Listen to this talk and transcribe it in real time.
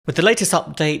With the latest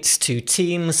updates to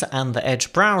Teams and the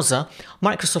Edge browser,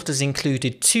 Microsoft has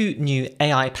included two new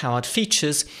AI-powered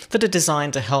features that are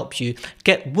designed to help you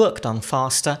get work done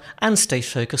faster and stay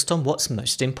focused on what's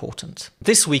most important.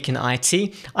 This week in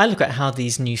IT, I look at how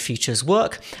these new features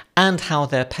work and how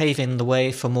they're paving the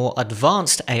way for more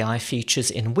advanced AI features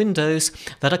in Windows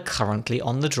that are currently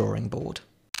on the drawing board.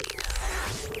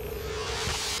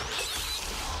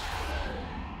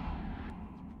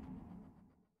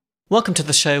 Welcome to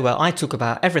the show where I talk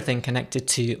about everything connected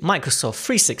to Microsoft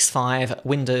 365,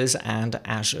 Windows and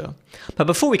Azure. But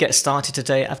before we get started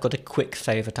today, I've got a quick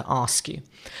favour to ask you.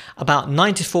 About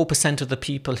 94% of the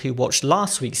people who watched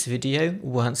last week's video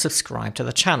weren't subscribed to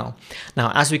the channel.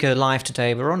 Now, as we go live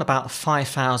today, we're on about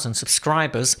 5,000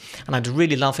 subscribers, and I'd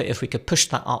really love it if we could push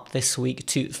that up this week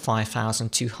to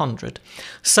 5,200.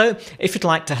 So if you'd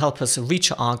like to help us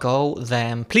reach our goal,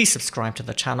 then please subscribe to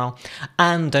the channel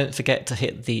and don't forget to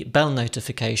hit the bell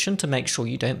notification to make sure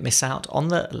you don't miss out on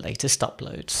the latest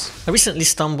uploads. I recently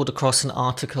stumbled across an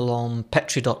article on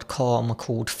petri.com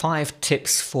called 5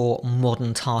 Tips for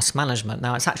Modern Task Management.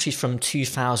 Now, it's actually from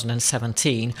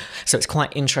 2017, so it's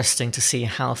quite interesting to see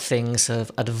how things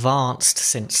have advanced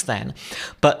since then.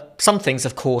 But some things,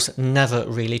 of course, never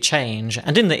really change.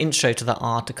 And in the intro to that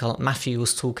article, Matthew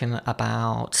was talking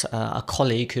about a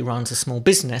colleague who runs a small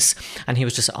business, and he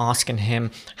was just asking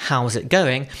him, how is it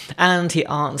going? And he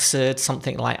answered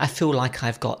something like, I feel like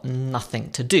I've got nothing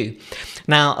to do.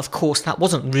 Now, of course, that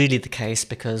wasn't really the case,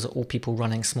 because all people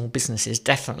running small businesses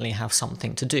definitely have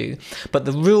something to do. But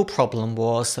the real problem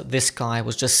was that this guy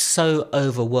was just so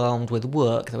overwhelmed with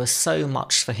work. There was so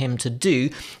much for him to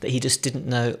do that he just didn't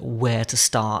know where to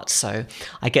start. So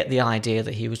I get the idea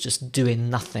that he was just doing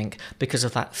nothing because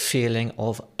of that feeling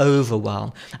of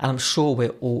overwhelm. And I'm sure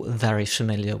we're all very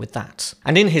familiar with that.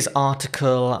 And in his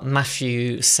article,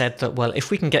 Matthew said that, well,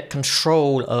 if we can get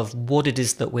control of what it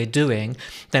is that we're doing,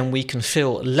 then we can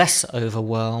feel less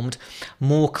overwhelmed,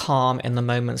 more calm in the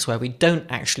moments where we don't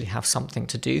actually have something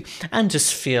to do, and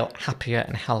just feel happier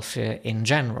and healthier in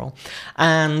general.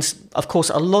 And of course,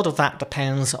 a lot of that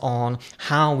depends on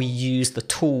how we use the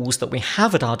tools that we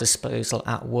have at our disposal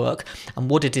at work and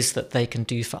what it is that they can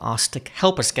do for us to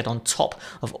help us get on top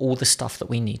of all the stuff that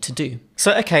we need to do.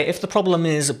 So, okay, if the problem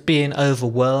is being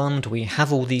overwhelmed, we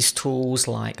have all these tools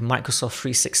like Microsoft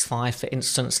 365, for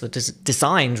instance, that is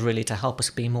designed really to help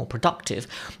us be more productive,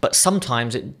 but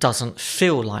sometimes it doesn't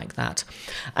feel like that.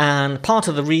 And part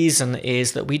of the reason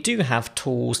is that we do have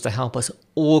tools to help us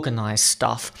organize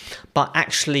stuff, but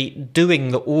actually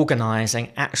doing the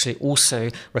organizing actually also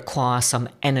requires some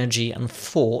energy and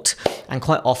thought, and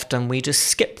quite often we just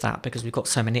skip that because we've got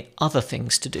so many other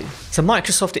things to do. So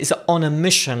Microsoft is on a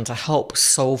mission to help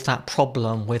solve that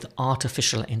problem with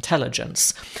artificial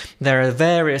intelligence. There are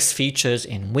various features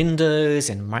in Windows,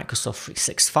 in Microsoft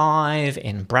 365,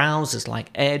 in browsers like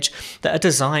Edge that are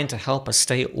designed to help us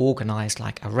stay organized,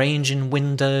 like arranging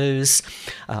windows,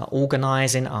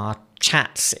 organizing our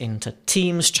chats into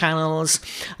Teams channels,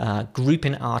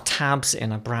 grouping our tabs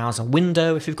in a browser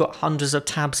window if we've got hundreds of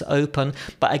tabs open.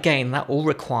 But again, that all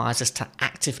requires us to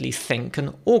actively think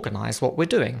and organize what we're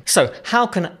doing. So how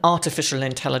can artificial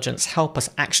intelligence help us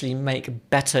actually make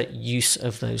better use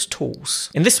of those tools?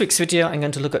 In this week's video, I'm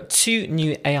going to look at two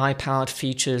new AI-powered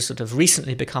features that have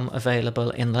recently become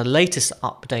available in the latest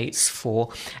updates for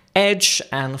Edge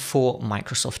and for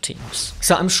Microsoft Teams.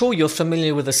 So I'm sure you're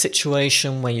familiar with a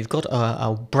situation where you've got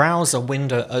a browser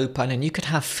window open and you could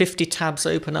have 50 tabs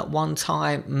open at one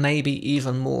time, maybe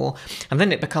even more. And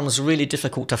then it becomes really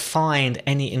difficult to find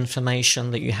any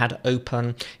information that you had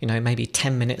open, maybe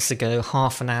 10 minutes ago,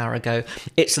 half an hour ago.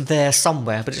 It's there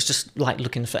somewhere, but it's just like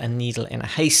looking for a needle in a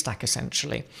haystack,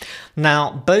 essentially.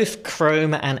 Now, both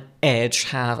Chrome and Edge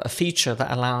have a feature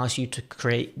that allows you to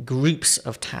create groups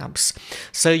of tabs.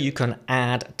 So you can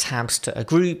add tabs to a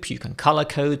group, you can color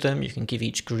code them, you can give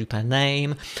each group a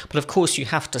name, but of course you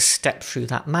have to step through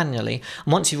that manually.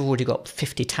 And once you've already got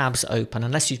 50 tabs open,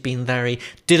 unless you've been very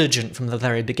diligent from the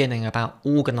very beginning about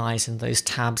organizing those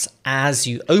tabs as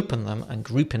you open them and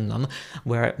grouping them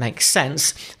where it makes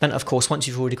sense, then of course once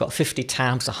you've already got 50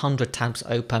 tabs, 100 tabs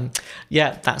open,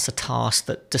 yeah, that's a task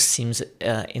that just seems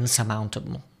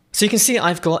insurmountable. So you can see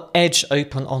I've got Edge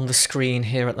open on the screen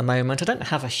here at the moment. I don't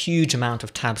have a huge amount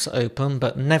of tabs open,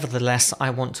 but nevertheless, I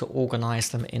want to organize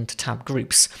them into tab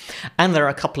groups. And there are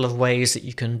a couple of ways that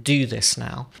you can do this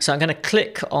now. So I'm going to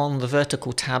click on the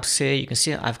vertical tabs here. You can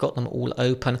see I've got them all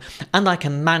open, and I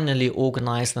can manually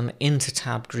organize them into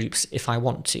tab groups if I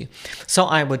want to. So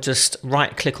I would just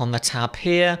right click on the tab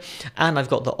here, and I've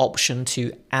got the option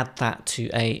to add that to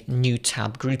a new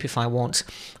tab group if I want.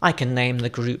 I can name the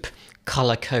group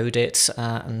color code it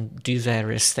and do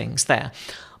various things there.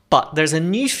 But there's a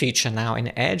new feature now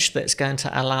in Edge that's going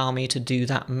to allow me to do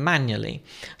that manually.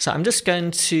 So I'm just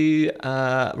going to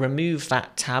remove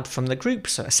that tab from the group,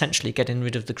 so essentially getting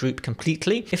rid of the group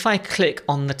completely. If I click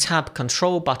on the tab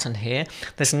control button here,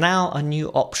 there's now a new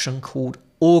option called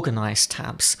Organize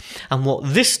tabs. And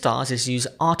what this does is use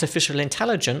artificial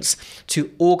intelligence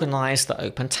to organize the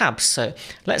open tabs. So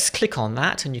let's click on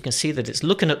that, and you can see that it's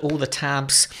looking at all the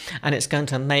tabs, and it's going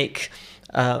to make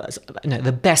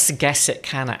the best guess it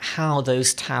can at how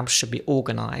those tabs should be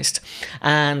organized.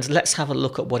 And let's have a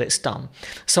look at what it's done.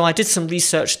 So I did some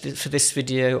research for this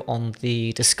video on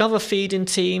the Discover feed in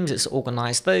Teams. It's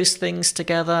organized those things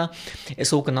together.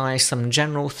 It's organized some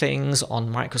general things on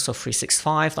Microsoft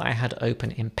 365 that I had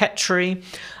open in Petri.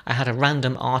 I had a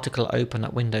random article open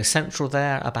at Windows Central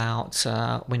there about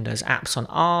Windows apps on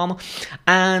ARM.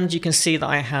 And you can see that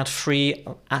I had 3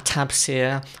 tabs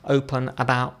here open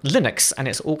about Linux, and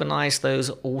it's organized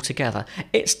those all together.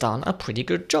 It's done a pretty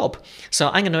good job. So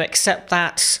I'm going to accept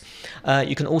that.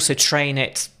 You can also train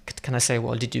it. Can I say,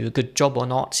 well, did you do a good job or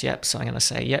not? Yep. So I'm going to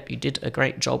say, yep, you did a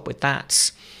great job with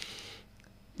that.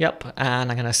 Yep. And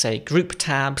I'm going to say group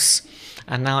tabs.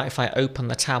 And now if I open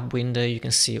the tab window, you can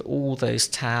see all those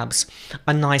tabs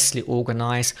are nicely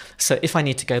organized. So if I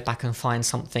need to go back and find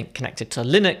something connected to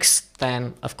Linux,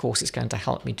 then of course it's going to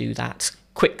help me do that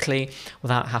quickly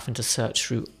without having to search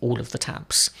through all of the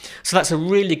tabs. So that's a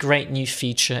really great new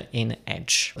feature in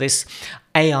Edge. This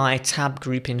AI tab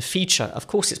grouping feature, of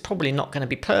course, it's probably not going to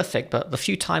be perfect, but the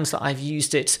few times that I've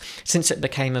used it since it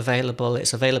became available,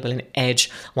 it's available in Edge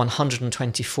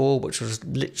 124, which was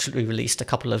literally released a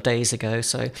couple of days ago.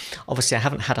 So obviously I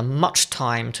haven't had much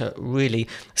time to really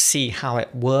see how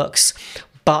it works.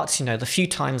 But, the few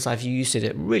times I've used it,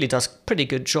 it really does a pretty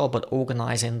good job at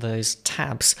organizing those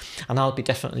tabs. And I'll be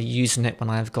definitely using it when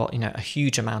I've got, a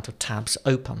huge amount of tabs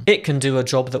open. It can do a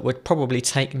job that would probably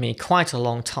take me quite a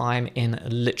long time in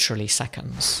literally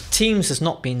seconds. Teams has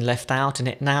not been left out, and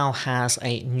it now has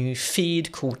a new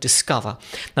feed called Discover.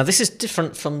 Now, this is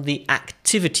different from the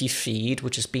activity feed,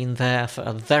 which has been there for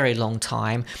a very long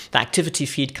time. The activity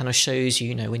feed kind of shows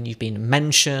you, when you've been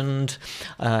mentioned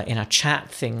in a chat,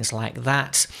 things like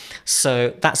that.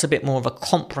 So that's a bit more of a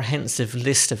comprehensive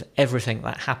list of everything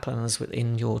that happens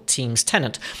within your Teams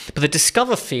tenant. But the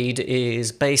Discover feed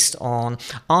is based on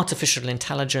artificial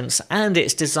intelligence, and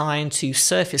it's designed to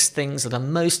surface things that are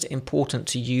most important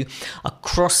to you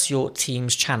across your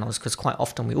Teams channels, because quite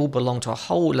often we all belong to a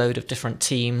whole load of different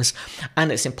teams,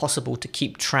 and it's impossible to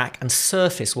keep track and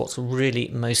surface what's really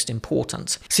most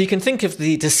important. So you can think of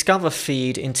the Discover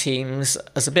feed in Teams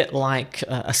as a bit like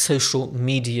a social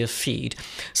media feed.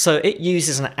 So it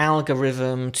uses an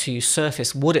algorithm to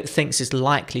surface what it thinks is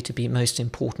likely to be most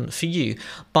important for you,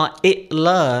 but it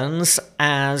learns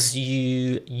as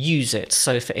you use it.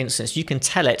 So for instance, you can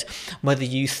tell it whether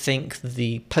you think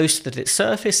the post that it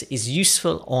surfaces is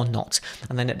useful or not,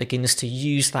 and then it begins to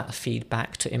use that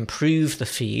feedback to improve the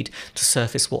feed to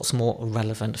surface what's more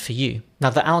relevant for you. Now,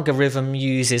 the algorithm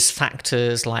uses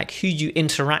factors like who you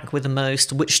interact with the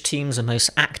most, which teams are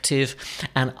most active,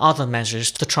 and other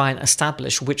measures to try and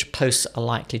establish which posts are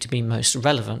likely to be most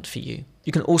relevant for you.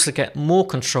 You can also get more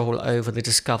control over the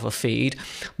Discover feed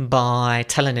by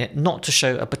telling it not to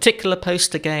show a particular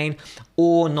post again,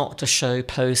 or not to show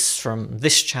posts from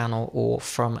this channel or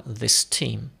from this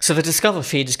team. So the Discover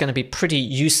feed is going to be pretty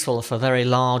useful for very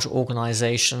large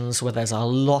organizations where there's a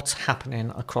lot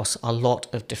happening across a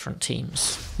lot of different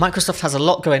teams. Microsoft has a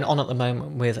lot going on at the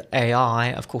moment with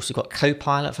AI. Of course, you've got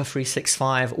Copilot for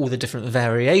 365, all the different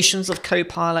variations of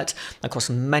Copilot across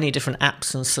many different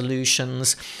apps and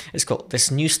solutions. It's got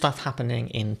this new stuff happening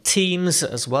in Teams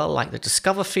as well, like the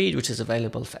Discover feed, which is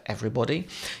available for everybody.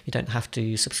 You don't have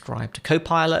to subscribe to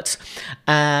Copilot,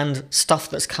 and stuff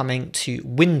that's coming to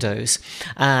Windows.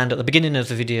 And at the beginning of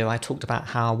the video, I talked about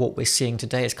how what we're seeing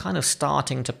today is kind of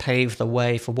starting to pave the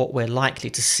way for what we're likely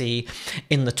to see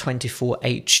in the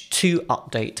 24H2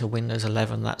 update to Windows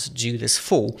 11 that's due this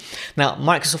fall. Now,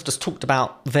 Microsoft has talked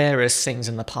about various things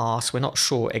in the past. We're not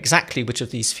sure exactly which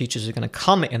of these features are going to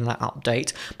come in that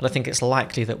update, but I think it's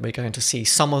likely that we're going to see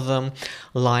some of them,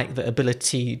 like the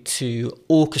ability to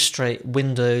orchestrate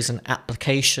Windows and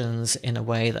applications in a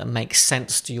way that makes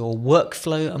sense to your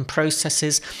workflow and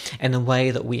processes in a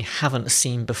way that we haven't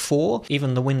seen before.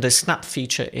 Even the Windows Snap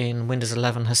feature in Windows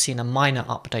 11 has seen a minor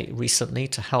update recently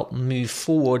to help move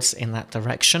forwards in that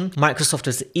direction. Microsoft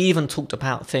has even talked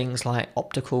about things like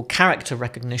optical character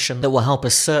recognition that will help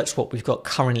us search what we've got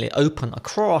currently open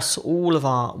across all of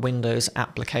our Windows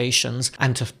applications,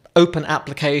 and to open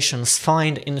applications,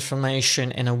 find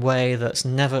information in a way that's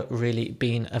never really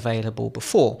been available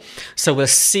before. So we'll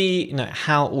see,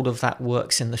 how all of that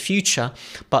works in the future,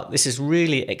 but this is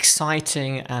really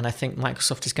exciting, and I think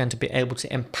Microsoft is going to be able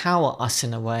to empower us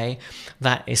in a way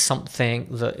that is something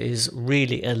that is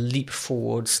really a leap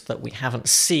forwards that we haven't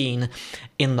seen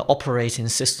in the operating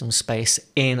system space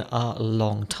in a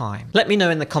long time. Let me know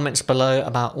in the comments below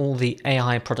about all the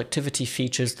AI productivity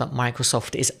features that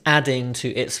Microsoft is adding to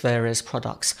its various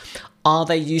products. Are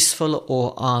they useful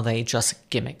or are they just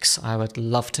gimmicks? I would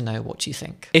love to know what you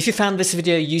think. If you found this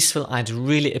video useful, I'd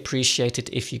really appreciate it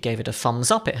if you gave it a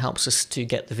thumbs up. It helps us to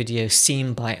get the video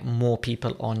seen by more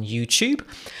people on YouTube.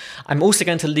 I'm also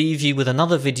going to leave you with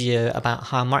another video about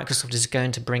how Microsoft is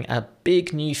going to bring a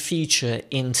big new feature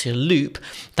into Loop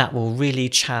that will really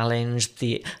challenge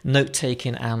the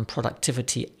note-taking and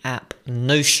productivity app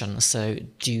Notion, so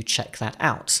do check that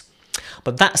out.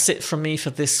 But that's it from me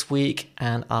for this week,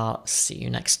 and I'll see you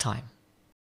next time.